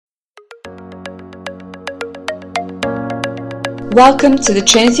Welcome to the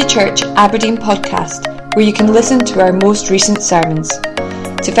Trinity Church Aberdeen podcast, where you can listen to our most recent sermons.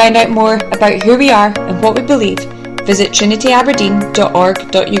 To find out more about who we are and what we believe, visit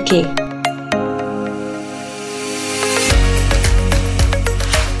trinityaberdeen.org.uk.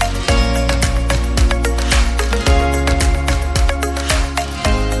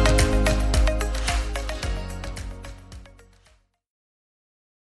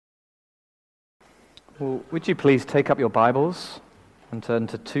 Well, would you please take up your Bibles and turn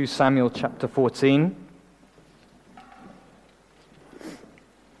to 2 Samuel chapter 14.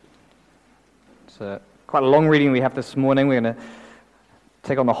 It's quite a long reading we have this morning. We're going to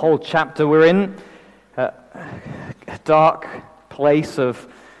take on the whole chapter. We're in a dark place of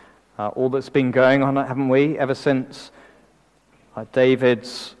all that's been going on, haven't we, ever since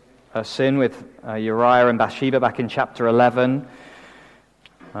David's sin with Uriah and Bathsheba back in chapter 11.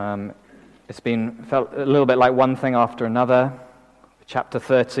 It's felt a little bit like one thing after another. Chapter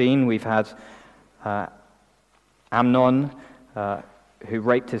 13, we've had Amnon, who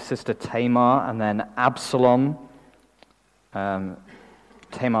raped his sister Tamar, and then Absalom,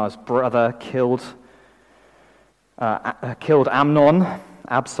 Tamar's brother, killed Amnon.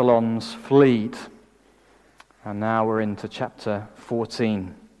 Absalom's fled. And now we're into chapter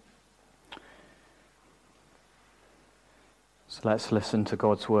 14. So let's listen to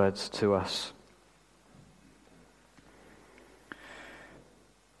God's words to us.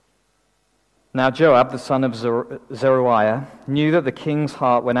 Now Joab, the son of Zeruiah, knew that the king's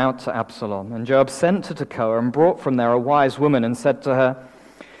heart went out to Absalom, and Joab sent to Tekoa and brought from there a wise woman and said to her,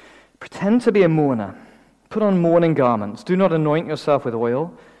 "Pretend to be a mourner, put on mourning garments, do not anoint yourself with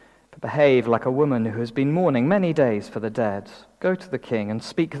oil, but behave like a woman who has been mourning many days for the dead. Go to the king and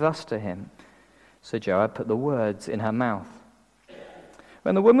speak thus to him." So Joab put the words in her mouth.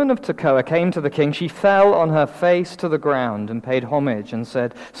 When the woman of Tekoa came to the king, she fell on her face to the ground and paid homage and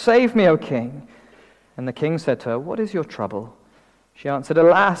said, "Save me, O king." And the king said to her, "What is your trouble?" She answered,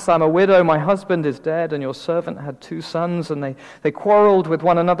 "Alas, I'm a widow, my husband is dead, and your servant had 2 sons, and they quarreled with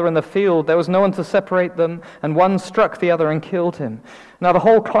one another in the field. There was no one to separate them, and one struck the other and killed him. Now the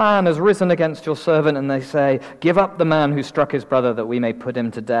whole clan has risen against your servant, and they say, 'Give up the man who struck his brother, that we may put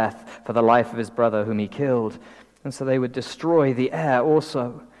him to death for the life of his brother whom he killed.' And so they would destroy the heir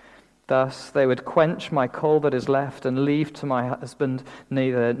also. Thus they would quench my coal that is left and leave to my husband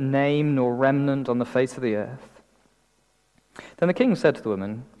neither name nor remnant on the face of the earth." Then the king said to the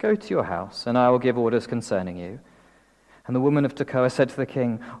woman, "Go to your house, and I will give orders concerning you." And the woman of Tekoa said to the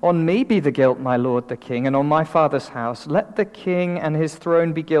king, "On me be the guilt, my lord the king, and on my father's house. Let the king and his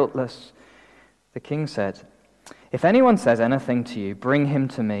throne be guiltless." The king said, "If anyone says anything to you, bring him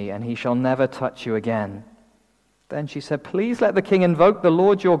to me, and he shall never touch you again." Then she said, "Please let the king invoke the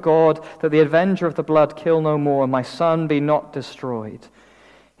Lord your God, that the avenger of the blood kill no more, and my son be not destroyed."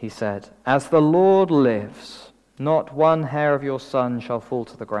 He said, "As the Lord lives, not one hair of your son shall fall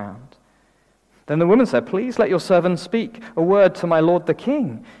to the ground." Then the woman said, "Please let your servant speak a word to my lord the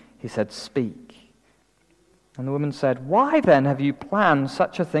king." He said, "Speak." And the woman said, "Why then have you planned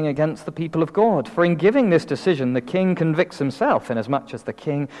such a thing against the people of God? For in giving this decision, the king convicts himself, inasmuch as the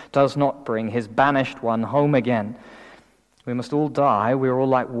king does not bring his banished one home again. We must all die. We are all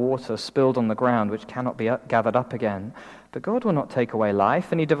like water spilled on the ground, which cannot be gathered up again. But God will not take away life,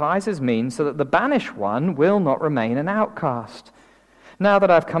 and he devises means so that the banished one will not remain an outcast. Now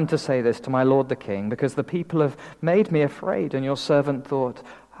that I've come to say this to my lord the king, because the people have made me afraid, and your servant thought,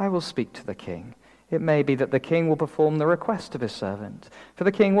 I will speak to the king. It may be that the king will perform the request of his servant. For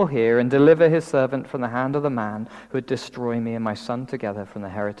the king will hear and deliver his servant from the hand of the man who would destroy me and my son together from the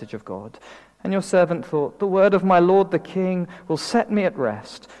heritage of God. And your servant thought, the word of my lord the king will set me at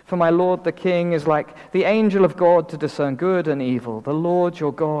rest. For my lord the king is like the angel of God to discern good and evil. The Lord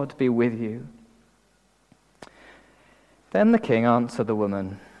your God be with you." Then the king answered the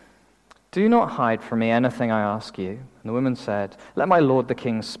woman, "Do not hide from me anything I ask you." And the woman said, "Let my lord the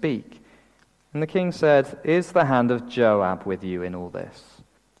king speak." And the king said, "Is the hand of Joab with you in all this?"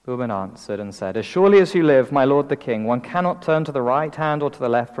 The woman answered and said, "As surely as you live, my lord the king, one cannot turn to the right hand or to the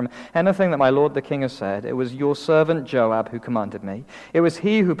left from anything that my lord the king has said. It was your servant Joab who commanded me. It was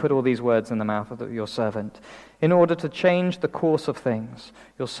he who put all these words in the mouth of your servant. In order to change the course of things,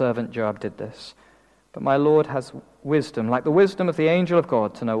 your servant Joab did this. But my lord has wisdom, like the wisdom of the angel of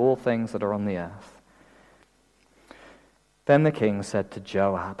God, to know all things that are on the earth." Then the king said to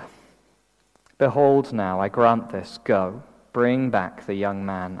Joab, "Behold now, I grant this, go, bring back the young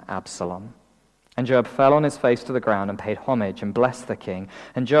man Absalom." And Joab fell on his face to the ground and paid homage and blessed the king.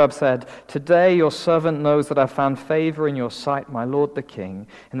 And Joab said, "Today your servant knows that I have found favor in your sight, my lord the king,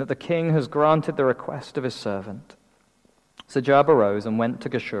 and that the king has granted the request of his servant." So Joab arose and went to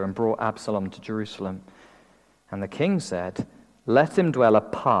Geshur and brought Absalom to Jerusalem. And the king said, "Let him dwell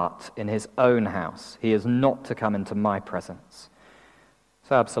apart in his own house. He is not to come into my presence."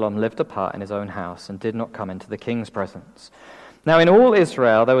 So Absalom lived apart in his own house and did not come into the king's presence. Now in all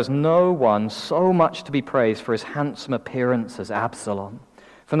Israel there was no one so much to be praised for his handsome appearance as Absalom.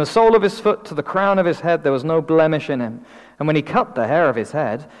 From the sole of his foot to the crown of his head there was no blemish in him. And when he cut the hair of his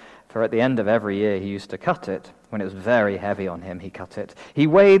head, for at the end of every year he used to cut it, when it was very heavy on him he cut it, he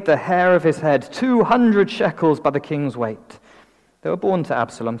weighed the hair of his head 200 shekels by the king's weight. There were born to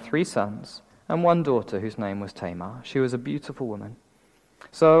Absalom 3 sons and 1 daughter whose name was Tamar. She was a beautiful woman.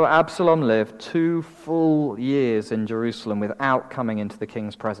 So Absalom lived 2 full years in Jerusalem without coming into the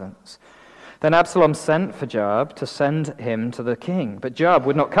king's presence. Then Absalom sent for Joab to send him to the king. But Joab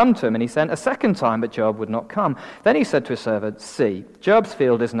would not come to him, and he sent a second time, but Joab would not come. Then he said to his servant, "See, Joab's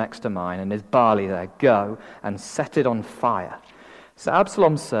field is next to mine, and his barley there. Go and set it on fire." So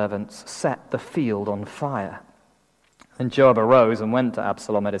Absalom's servants set the field on fire. Then Joab arose and went to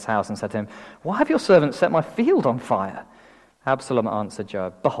Absalom at his house and said to him, "Why have your servants set my field on fire?" Absalom answered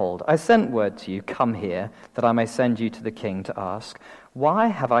Joab, "Behold, I sent word to you, 'Come here, that I may send you to the king to ask, why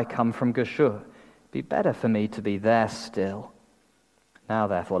have I come from Geshur? Be better for me to be there still. Now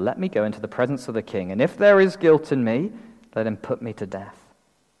therefore let me go into the presence of the king, and if there is guilt in me, let him put me to death."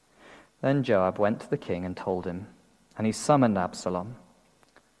 Then Joab went to the king and told him, and he summoned Absalom.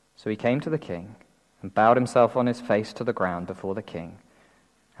 So he came to the king and bowed himself on his face to the ground before the king,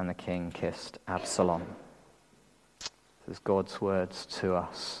 and the king kissed Absalom. This is God's words to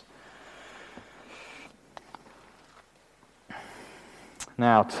us.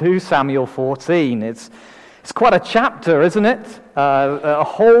 Now, 2 Samuel 14. It's quite a chapter, isn't it? A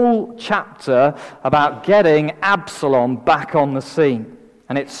whole chapter about getting Absalom back on the scene.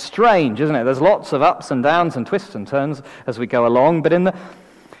 And it's strange, isn't it? There's lots of ups and downs and twists and turns as we go along. But in the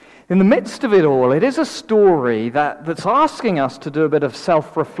midst of it all, it is a story that's asking us to do a bit of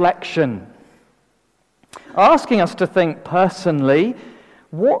self-reflection. Asking us to think personally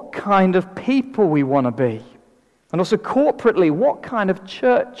what kind of people we want to be. And also corporately, what kind of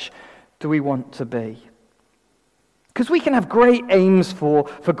church do we want to be? Because we can have great aims for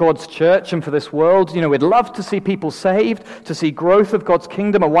God's church and for this world. You know, we'd love to see people saved, to see growth of God's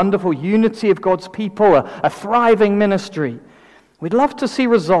kingdom, a wonderful unity of God's people, a thriving ministry. We'd love to see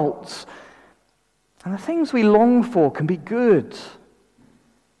results. And the things we long for can be good.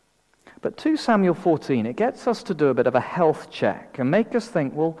 But 2 Samuel 14, it gets us to do a bit of a health check and make us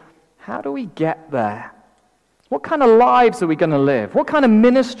think, well, how do we get there? What kind of lives are we going to live? What kind of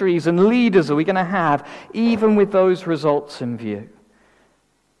ministries and leaders are we going to have, even with those results in view?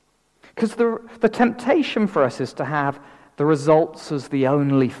 Because the temptation for us is to have the results as the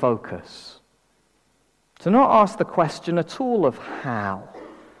only focus. To not ask the question at all of how.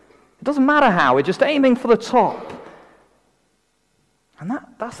 It doesn't matter how, we're just aiming for the top. And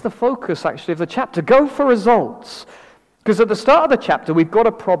that's the focus, actually, of the chapter. Go for results. Because at the start of the chapter, we've got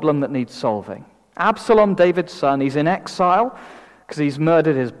a problem that needs solving. Absalom, David's son, he's in exile because he's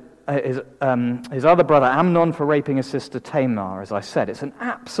murdered his other brother Amnon for raping his sister Tamar, as I said. It's an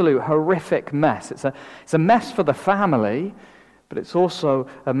absolute horrific mess. It's a mess for the family, but it's also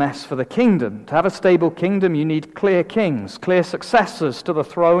a mess for the kingdom. To have a stable kingdom, you need clear kings, clear successors to the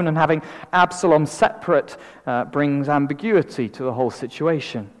throne, and having Absalom separate brings ambiguity to the whole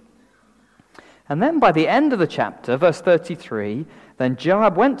situation. And then by the end of the chapter, verse 33, then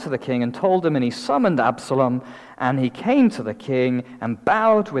Joab went to the king and told him, and he summoned Absalom, and he came to the king and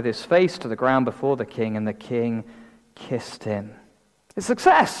bowed with his face to the ground before the king, and the king kissed him. It's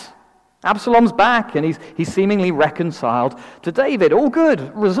success. Absalom's back, and he's seemingly reconciled to David. All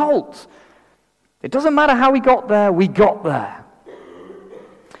good. Result. It doesn't matter how we got there, we got there.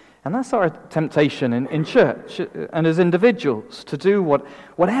 And that's our temptation in church and as individuals, to do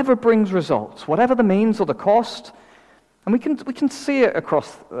whatever brings results, whatever the means or the cost. And we can see it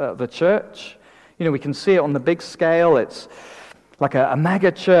across the church. You know, we can see it on the big scale. It's like a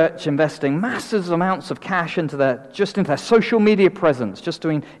mega church investing massive amounts of cash into their social media presence, just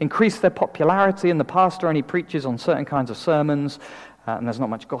to increase their popularity, and the pastor only preaches on certain kinds of sermons, and there's not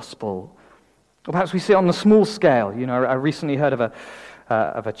much gospel. Or perhaps we see it on the small scale. You know, I recently heard of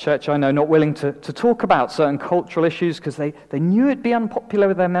a church I know not willing to talk about certain cultural issues because they knew it'd be unpopular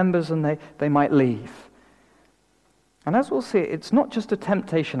with their members and they might leave. And as we'll see, it's not just a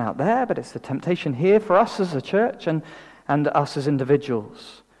temptation out there, but it's a temptation here for us as a church and us as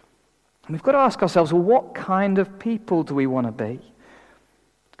individuals. And we've got to ask ourselves, well, what kind of people do we want to be?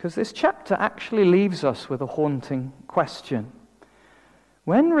 Because this chapter actually leaves us with a haunting question.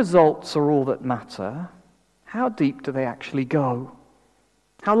 When results are all that matter, how deep do they actually go?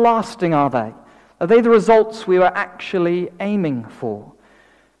 How lasting are they? Are they the results we were actually aiming for?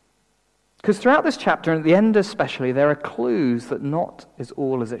 Because throughout this chapter, and at the end especially, there are clues that not is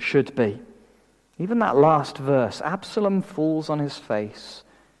all as it should be. Even that last verse, Absalom falls on his face,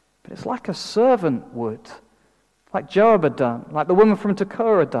 but it's like a servant would, like Joab had done, like the woman from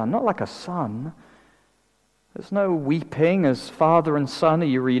Tekoa had done, not like a son. There's no weeping as father and son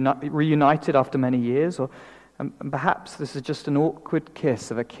are reunited after many years, and perhaps this is just an awkward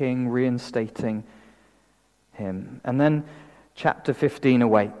kiss of a king reinstating him. And then chapter 15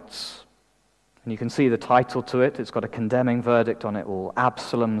 awaits. And you can see the title to it. It's got a condemning verdict on it all.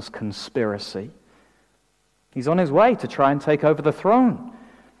 Absalom's conspiracy. He's on his way to try and take over the throne.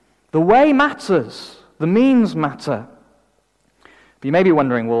 The way matters. The means matter. But you may be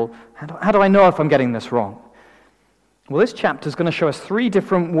wondering, well, how do I know if I'm getting this wrong? Well, this chapter is going to show us 3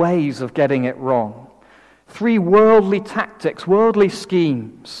 different ways of getting it wrong. 3 worldly tactics, worldly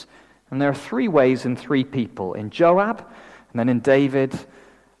schemes. And there are 3 ways in 3 people. In Joab, and then in David,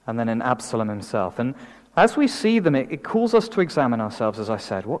 and then in Absalom himself. And as we see them, it calls us to examine ourselves, as I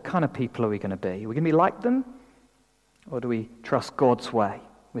said. What kind of people are we going to be? Are we going to be like them? Or do we trust God's way,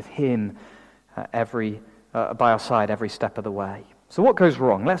 with Him by our side every step of the way? So what goes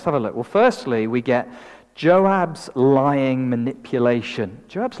wrong? Let's have a look. Well, firstly, we get Joab's lying manipulation.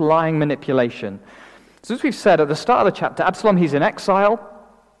 Joab's lying manipulation. So as we've said at the start of the chapter, Absalom, he's in exile.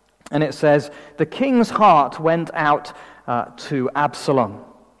 And it says, the king's heart went out to Absalom.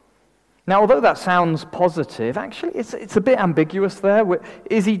 Now, although that sounds positive, actually it's a bit ambiguous there.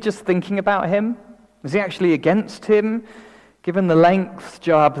 Is he just thinking about him? Is he actually against him? Given the length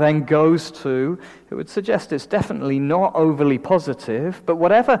Joab then goes to, it would suggest it's definitely not overly positive. But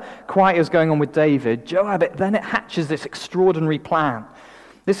whatever quite is going on with David, Joab, then it hatches this extraordinary plan.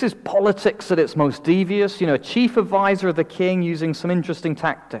 This is politics at its most devious, a chief advisor of the king using some interesting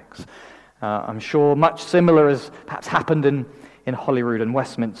tactics. I'm sure much similar as perhaps happened in Holyrood and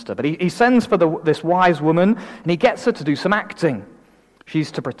Westminster. But he sends for this wise woman, and he gets her to do some acting.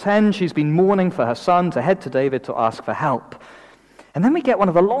 She's to pretend she's been mourning for her son, to head to David to ask for help. And then we get one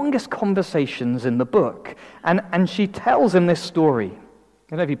of the longest conversations in the book, and she tells him this story. I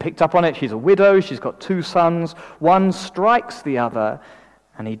don't know if you picked up on it. She's a widow. She's got 2 sons. One strikes the other,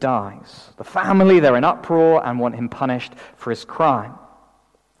 and he dies. The family, they're in uproar and want him punished for his crime.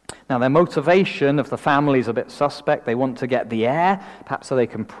 Now, their motivation of the family is a bit suspect. They want to get the heir, perhaps so they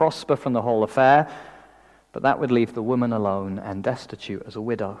can prosper from the whole affair. But that would leave the woman alone and destitute as a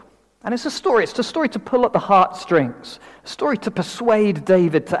widow. And it's a story to pull at the heartstrings, a story to persuade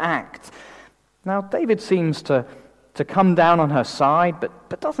David to act. Now, David seems to come down on her side,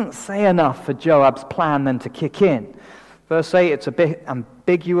 but doesn't say enough for Joab's plan then to kick in. Verse 8, it's a bit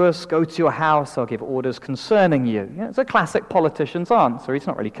ambiguous. Go to your house, I'll give orders concerning you. It's a classic politician's answer. He's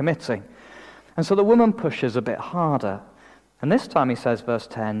not really committing. And so the woman pushes a bit harder. And this time he says, verse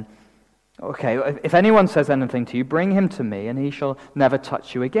 10, okay, if anyone says anything to you, bring him to me, and he shall never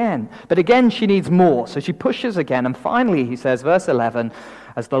touch you again. But again, she needs more. So she pushes again. And finally, he says, verse 11,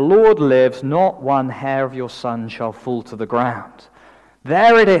 as the Lord lives, not one hair of your son shall fall to the ground.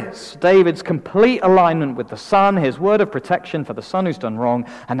 There it is, David's complete alignment with the son, his word of protection for the son who's done wrong,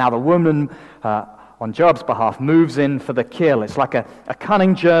 and now the woman, on Joab's behalf, moves in for the kill. It's like a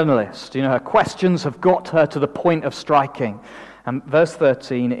cunning journalist. Her questions have got her to the point of striking. And verse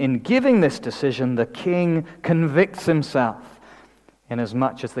 13, in giving this decision, the king convicts himself,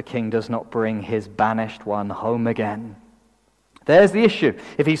 inasmuch as the king does not bring his banished one home again. There's the issue.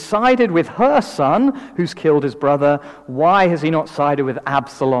 If he sided with her son, who's killed his brother, why has he not sided with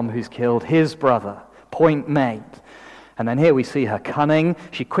Absalom, who's killed his brother? Point made. And then here we see her cunning.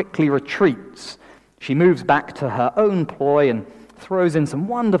 She quickly retreats. She moves back to her own ploy and throws in some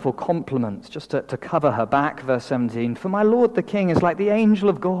wonderful compliments just to cover her back. Verse 17, for my lord the king is like the angel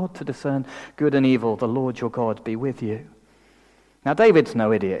of God to discern good and evil. The Lord your God be with you. Now, David's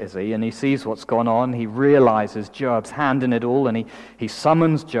no idiot, is he? And he sees what's gone on. He realizes Joab's hand in it all, and he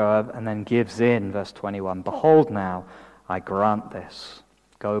summons Joab and then gives in. Verse 21, behold now, I grant this.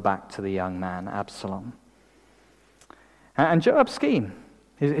 Go back to the young man, Absalom. And Joab's scheme,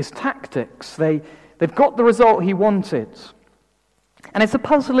 his tactics, they've got the result he wanted. And it's a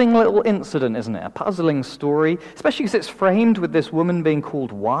puzzling little incident, isn't it? A puzzling story, especially because it's framed with this woman being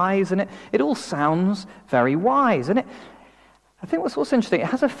called wise, and it all sounds very wise. And I think what's also interesting, it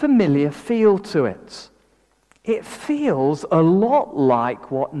has a familiar feel to it. It feels a lot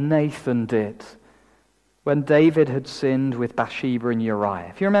like what Nathan did when David had sinned with Bathsheba and Uriah.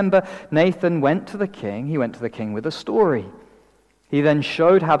 If you remember, Nathan went to the king. He went to the king with a story. He then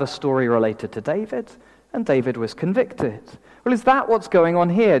showed how the story related to David, and David was convicted. Well, is that what's going on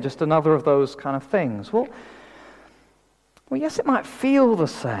here? Just another of those kind of things? Well, yes, it might feel the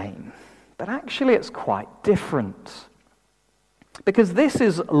same, but actually it's quite different. Because this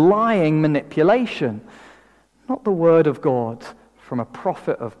is lying manipulation, not the word of God from a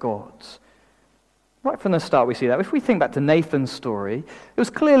prophet of God. Right from the start we see that. If we think back to Nathan's story, it was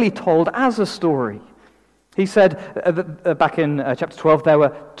clearly told as a story. He said back in chapter 12, there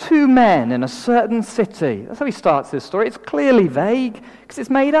were 2 men in a certain city. That's how he starts this story. It's clearly vague because it's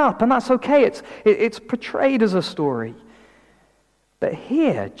made up, and that's okay. It's portrayed as a story. But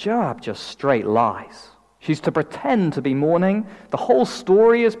here, Joab just straight lies. She's to pretend to be mourning. The whole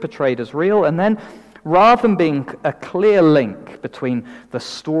story is portrayed as real, and then rather than being a clear link between the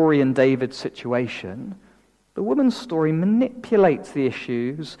story and David's situation, the woman's story manipulates the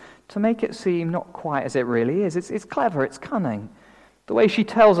issues to make it seem not quite as it really is. It's clever, it's cunning. The way she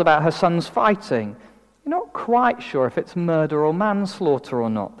tells about her sons fighting, you're not quite sure if it's murder or manslaughter or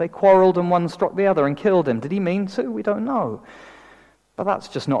not. They quarreled and one struck the other and killed him. Did he mean to? We don't know. But that's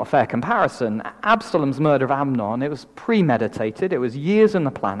just not a fair comparison. Absalom's murder of Amnon, it was premeditated. It was years in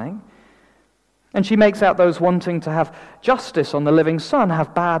the planning. And she makes out those wanting to have justice on the living son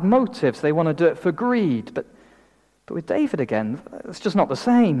have bad motives. They want to do it for greed. But with David again, it's just not the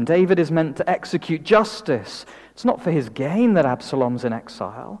same. David is meant to execute justice. It's not for his gain that Absalom's in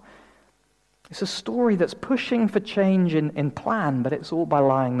exile. It's a story that's pushing for change in plan, but it's all by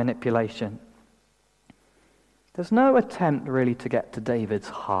lying manipulation. There's no attempt really to get to David's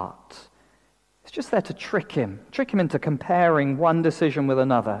heart. It's just there to trick him into comparing one decision with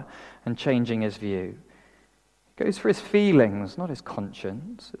another and changing his view. It goes for his feelings, not his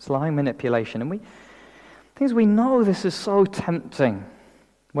conscience. It's lying manipulation. And we know this is so tempting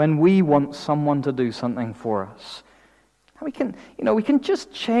when we want someone to do something for us. We can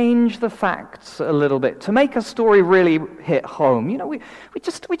just change the facts a little bit to make a story really hit home. We're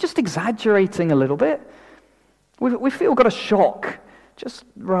just exaggerating a little bit. We feel got a shock, just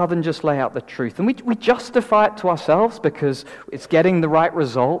rather than just lay out the truth. And we justify it to ourselves because it's getting the right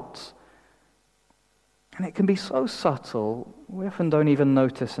results. And it can be so subtle, we often don't even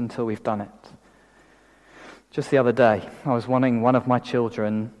notice until we've done it. Just the other day, I was wanting one of my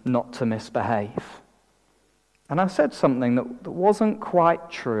children not to misbehave. And I said something that wasn't quite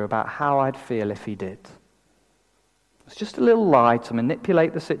true about how I'd feel if he did. It was just a little lie to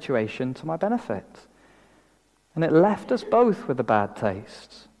manipulate the situation to my benefit. And it left us both with a bad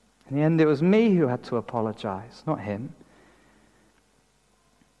taste. In the end, it was me who had to apologize, not him.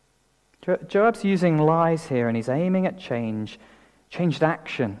 Joab's using lies here, and he's aiming at changed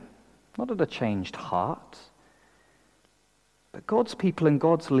action, not at a changed heart. But God's people and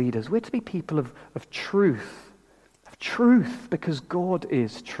God's leaders, we're to be people of truth, because God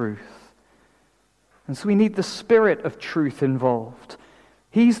is truth. And so we need the Spirit of truth involved.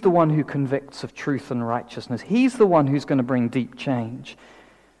 He's the one who convicts of truth and righteousness. He's the one who's going to bring deep change.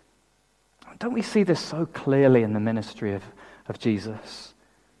 Don't we see this so clearly in the ministry of Jesus?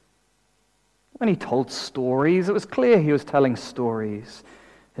 When he told stories, it was clear he was telling stories,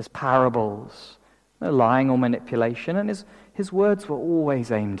 his parables, no lying or manipulation, and his words were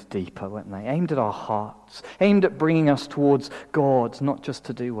always aimed deeper, weren't they? Aimed at our hearts, aimed at bringing us towards God, not just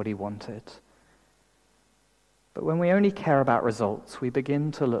to do what he wanted. But when we only care about results, we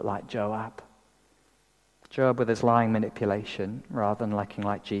begin to look like Joab. Joab with his lying manipulation, rather than looking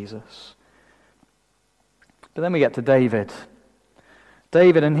like Jesus. But then we get to David.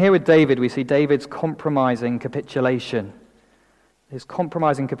 And here with David, we see David's compromising capitulation. His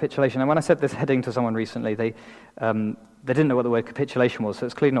compromising capitulation. And when I said this heading to someone recently, they didn't know what the word capitulation was, so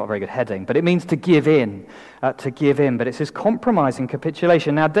it's clearly not a very good heading. But it means to give in. But it's his compromising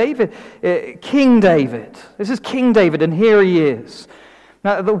capitulation. Now King David, this is King David, and here he is.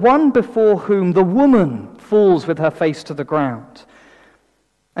 Now the one before whom the woman falls with her face to the ground.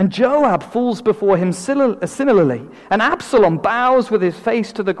 And Joab falls before him similarly. And Absalom bows with his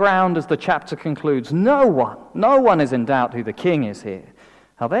face to the ground as the chapter concludes. No one is in doubt who the king is here.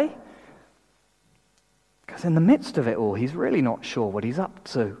 Are they? Because in the midst of it all, he's really not sure what he's up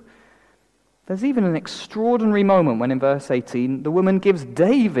to. There's even an extraordinary moment when in verse 18, the woman gives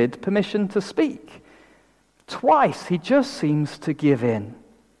David permission to speak. Twice, he just seems to give in.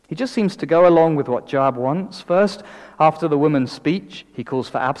 He just seems to go along with what Joab wants. First, after the woman's speech, he calls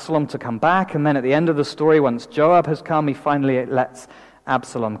for Absalom to come back, and then at the end of the story, once Joab has come, he finally lets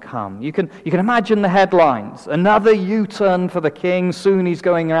Absalom come. You can imagine the headlines. Another U-turn for the king, soon he's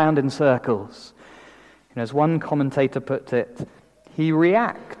going around in circles. And as one commentator put it, he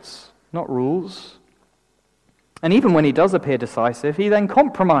reacts, not rules. And even when he does appear decisive, he then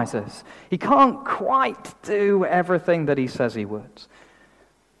compromises. He can't quite do everything that he says he would.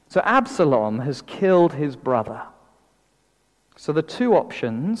 So Absalom has killed his brother. So the two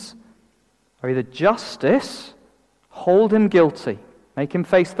options are either justice, hold him guilty, make him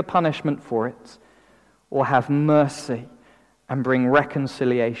face the punishment for it, or have mercy and bring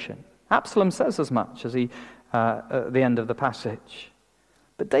reconciliation. Absalom says as much as at the end of the passage.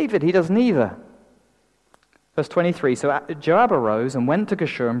 But David, he does neither. Verse 23, so Joab arose and went to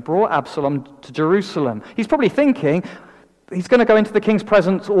Geshur and brought Absalom to Jerusalem. He's probably thinking, he's going to go into the king's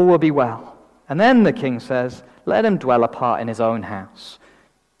presence, all will be well. And then the king says, let him dwell apart in his own house.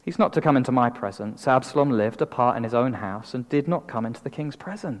 He's not to come into my presence. Absalom lived apart in his own house and did not come into the king's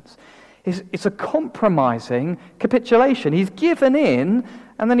presence. It's a compromising capitulation. He's given in,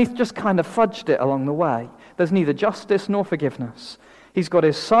 and then he's just kind of fudged it along the way. There's neither justice nor forgiveness. He's got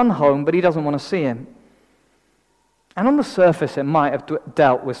his son home, but he doesn't want to see him. And on the surface, it might have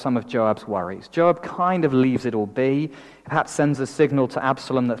dealt with some of Joab's worries. Joab kind of leaves it all be. Perhaps sends a signal to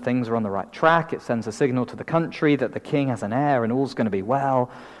Absalom that things are on the right track. It sends a signal to the country that the king has an heir and all's going to be well.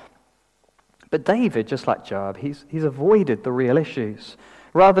 But David, just like Joab, he's avoided the real issues.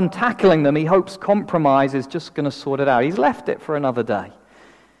 Rather than tackling them, he hopes compromise is just going to sort it out. He's left it for another day.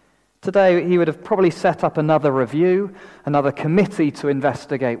 Today, he would have probably set up another review, another committee to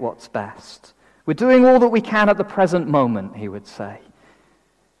investigate what's best. We're doing all that we can at the present moment, he would say.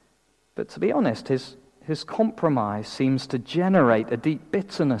 But to be honest, his compromise seems to generate a deep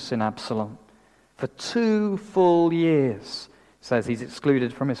bitterness in Absalom. For 2 full years, says he's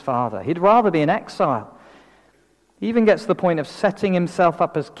excluded from his father. He'd rather be in exile. He even gets to the point of setting himself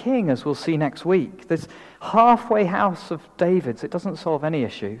up as king, as we'll see next week. This halfway house of David's, it doesn't solve any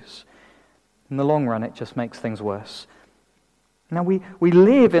issues. In the long run, it just makes things worse. Now, we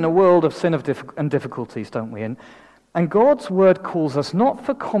live in a world of sin and difficulties, don't we? And God's word calls us not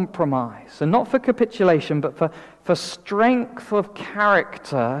for compromise and not for capitulation, but for strength of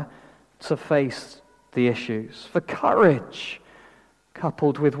character to face the issues, for courage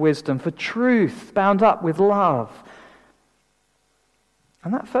coupled with wisdom, for truth bound up with love.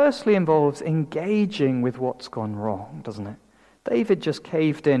 And that firstly involves engaging with what's gone wrong, doesn't it? David just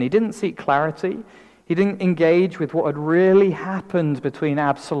caved in. He didn't seek clarity. He didn't engage with what had really happened between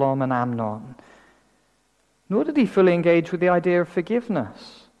Absalom and Amnon. Nor did he fully engage with the idea of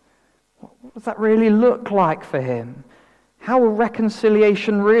forgiveness. What does that really look like for him? How will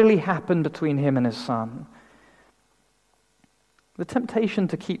reconciliation really happen between him and his son? The temptation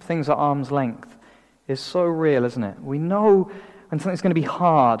to keep things at arm's length is so real, isn't it? We know when something's going to be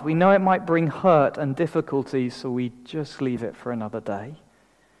hard. We know it might bring hurt and difficulty, so we just leave it for another day.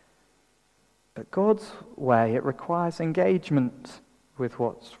 But God's way, it requires engagement with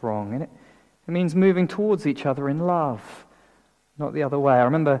what's wrong. And it means moving towards each other in love, not the other way. I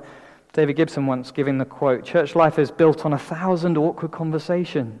remember David Gibson once giving the quote, "Church life is built on 1,000 awkward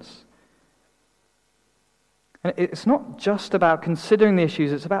conversations." And it's not just about considering the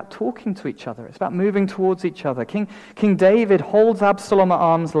issues, it's about talking to each other. It's about moving towards each other. King David holds Absalom at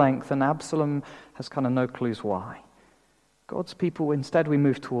arm's length, and Absalom has kind of no clues why. God's people, instead, we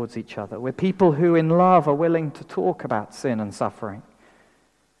move towards each other. We're people who, in love, are willing to talk about sin and suffering.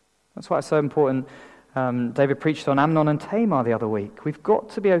 That's why it's so important. David preached on Amnon and Tamar the other week. We've got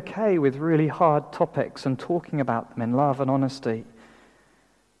to be okay with really hard topics and talking about them in love and honesty.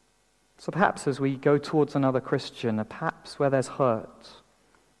 So perhaps as we go towards another Christian, perhaps where there's hurt,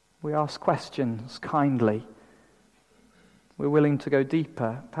 we ask questions kindly. We're willing to go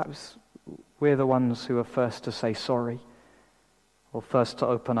deeper. Perhaps we're the ones who are first to say sorry, or first to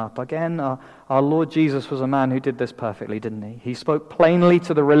open up. Again, our Lord Jesus was a man who did this perfectly, didn't he? He spoke plainly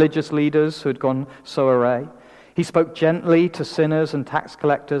to the religious leaders who had gone so array. He spoke gently to sinners and tax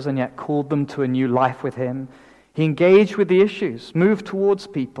collectors and yet called them to a new life with him. He engaged with the issues, moved towards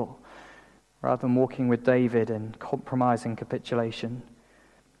people, rather than walking with David in compromising capitulation.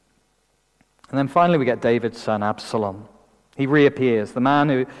 And then finally we get David's son, Absalom. He reappears, the man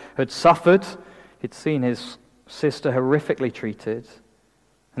who had suffered. He'd seen his sister horrifically treated,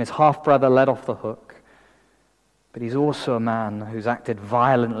 and his half-brother let off the hook. But he's also a man who's acted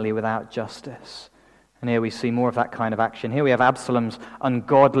violently without justice. And here we see more of that kind of action. Here we have Absalom's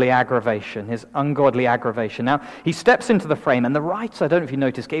ungodly aggravation, his ungodly aggravation. Now, he steps into the frame, and the writer, I don't know if you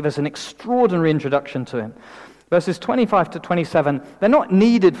noticed, gave us an extraordinary introduction to him. Verses 25 to 27, they're not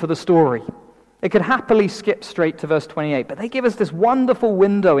needed for the story. It could happily skip straight to verse 28, but they give us this wonderful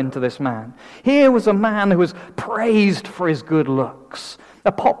window into this man. Here was a man who was praised for his good looks,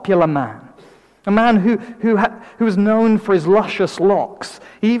 a popular man, a man who was known for his luscious locks.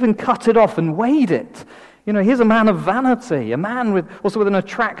 He even cut it off and weighed it. He's a man of vanity, a man also with an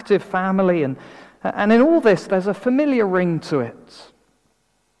attractive family, and in all this there's a familiar ring to it.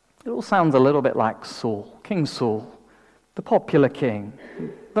 It all sounds a little bit like Saul, King Saul, the popular king,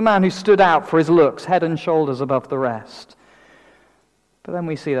 the man who stood out for his looks, head and shoulders above the rest. But then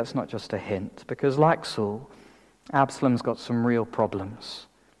we see that's not just a hint, because like Saul, Absalom's got some real problems.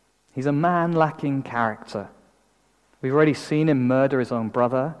 He's a man lacking character. We've already seen him murder his own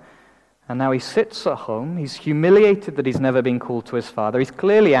brother, and now he sits at home. He's humiliated that he's never been called to his father. He's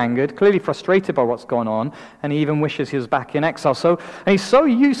clearly angered, clearly frustrated by what's gone on, and he even wishes he was back in exile. And he's so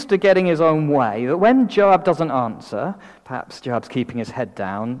used to getting his own way that when Joab doesn't answer, perhaps Joab's keeping his head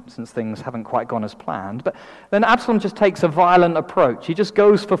down since things haven't quite gone as planned, but then Absalom just takes a violent approach. He just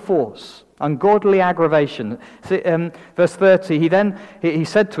goes for force, ungodly aggravation. Verse 30, he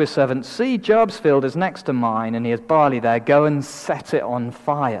said to his servant, "See, Joab's field is next to mine, and he has barley there. Go and set it on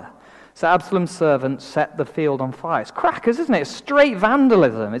fire." So Absalom's servant set the field on fire. It's crackers, isn't it? It's straight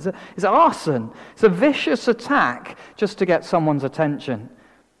vandalism. It's arson. It's a vicious attack just to get someone's attention.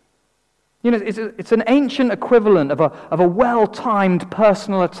 It's an ancient equivalent of a well-timed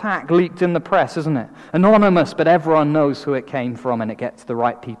personal attack leaked in the press, isn't it? Anonymous, but everyone knows who it came from, and it gets the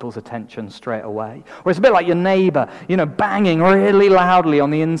right people's attention straight away. Or it's a bit like your neighbor, banging really loudly on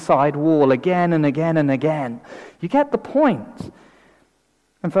the inside wall again and again and again. You get the point.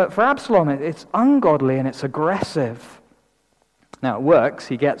 And for Absalom, it's ungodly and it's aggressive. Now it works.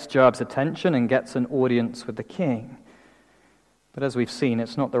 He gets Joab's attention and gets an audience with the king. But as we've seen,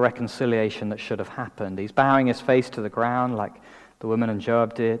 it's not the reconciliation that should have happened. He's bowing his face to the ground like the woman and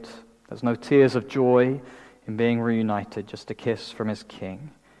Joab did. There's no tears of joy in being reunited, just a kiss from his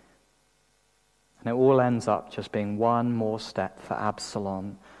king. And it all ends up just being one more step for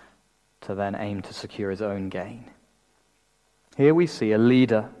Absalom to then aim to secure his own gain. Here we see a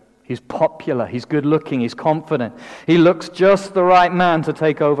leader. He's popular, he's good-looking, he's confident. He looks just the right man to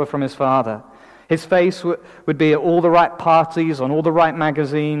take over from his father. His face would be at all the right parties, on all the right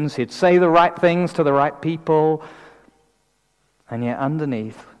magazines. He'd say the right things to the right people. And yet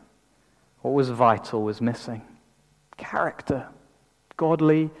underneath, what was vital was missing. Character.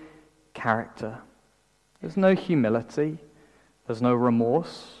 Godly character. There's no humility. There's no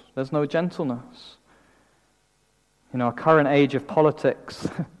remorse. There's no gentleness. Our current age of politics,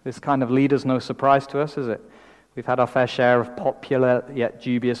 this kind of leader's no surprise to us, is it? We've had our fair share of popular yet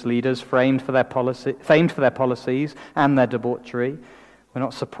dubious leaders famed for their policies and their debauchery. We're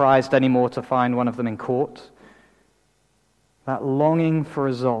not surprised anymore to find one of them in court. That longing for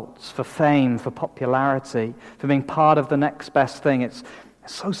results, for fame, for popularity, for being part of the next best thing, it's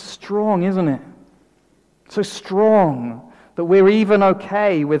so strong, isn't it? So strong that we're even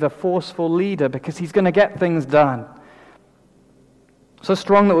okay with a forceful leader because he's going to get things done. So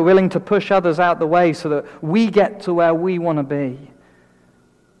strong that we're willing to push others out the way so that we get to where we want to be.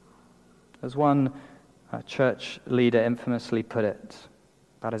 As one church leader infamously put it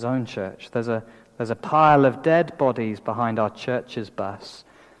about his own church, there's a pile of dead bodies behind our church's bus.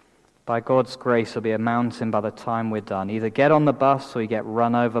 By God's grace, there'll be a mountain by the time we're done. Either get on the bus or you get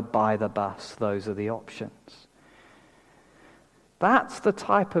run over by the bus. Those are the options. That's the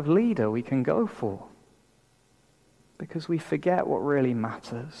type of leader we can go for. Because we forget what really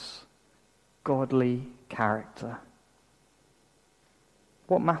matters. Godly character.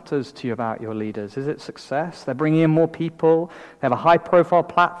 What matters to you about your leaders? Is it success? They're bringing in more people. They have a high-profile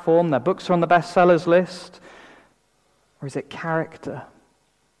platform. Their books are on the bestsellers list. Or is it character?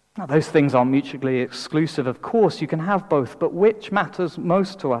 Now, those things aren't mutually exclusive. Of course, you can have both. But which matters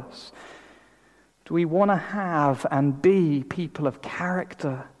most to us? Do we want to have and be people of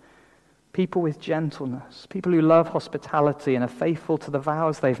character? People with gentleness, people who love hospitality and are faithful to the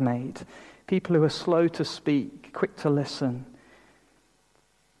vows they've made, people who are slow to speak, quick to listen.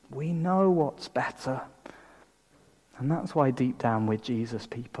 We know what's better. And that's why deep down we're Jesus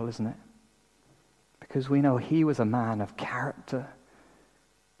people, isn't it? Because we know he was a man of character.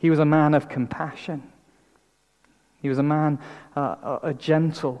 He was a man of compassion. He was a man, a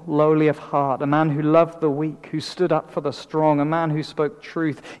gentle, lowly of heart, a man who loved the weak, who stood up for the strong, a man who spoke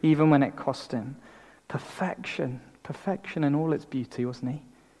truth even when it cost him. Perfection in all its beauty, wasn't he?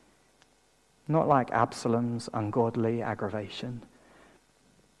 Not like Absalom's ungodly aggravation.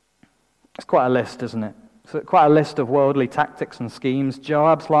 It's quite a list, isn't it? It's quite a list of worldly tactics and schemes.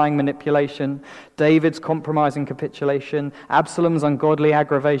 Joab's lying manipulation, David's compromising capitulation, Absalom's ungodly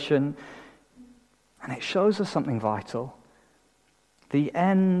aggravation. And it shows us something vital. The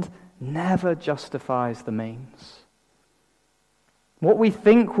end never justifies the means. What we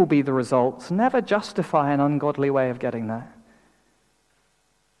think will be the results never justify an ungodly way of getting there.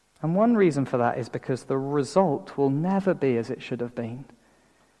 And one reason for that is because the result will never be as it should have been.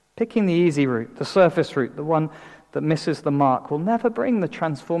 Picking the easy route, the surface route, the one that misses the mark, will never bring the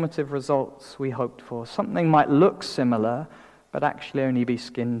transformative results we hoped for. Something might look similar, but actually only be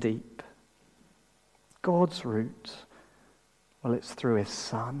skin deep. God's route, well, it's through his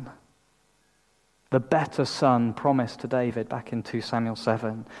Son. The better Son promised to David back in 2 Samuel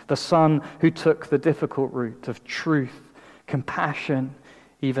 7. The Son who took the difficult route of truth, compassion,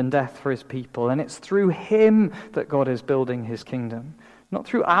 even death for his people. And it's through him that God is building his kingdom. Not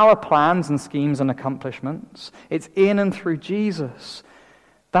through our plans and schemes and accomplishments. It's in and through Jesus.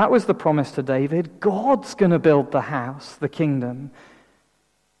 That was the promise to David. God's going to build the house, the kingdom.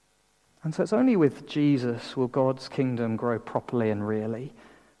 And so it's only with Jesus will God's kingdom grow properly and really.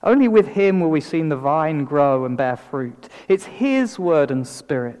 Only with him will we see the vine grow and bear fruit. It's his word and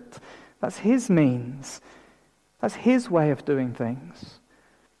spirit. That's his means. That's his way of doing things.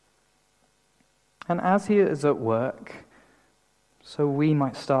 And as he is at work, so we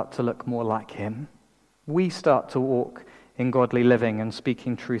might start to look more like him. We start to walk in godly living and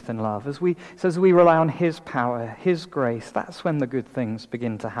speaking truth in love. As we rely on his power, his grace, that's when the good things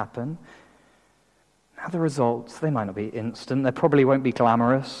begin to happen. Now the results, they might not be instant, they probably won't be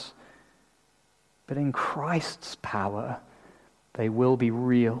glamorous, but in Christ's power, they will be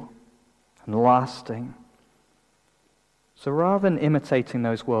real and lasting. So rather than imitating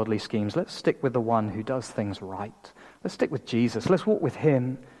those worldly schemes, let's stick with the one who does things right. Let's stick with Jesus. Let's walk with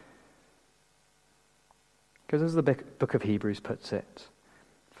him. Because as the book of Hebrews puts it,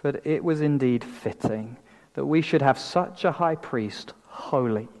 for it was indeed fitting that we should have such a high priest,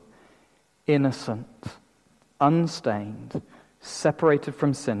 holy, innocent, unstained, separated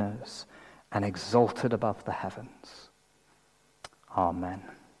from sinners, and exalted above the heavens. Amen.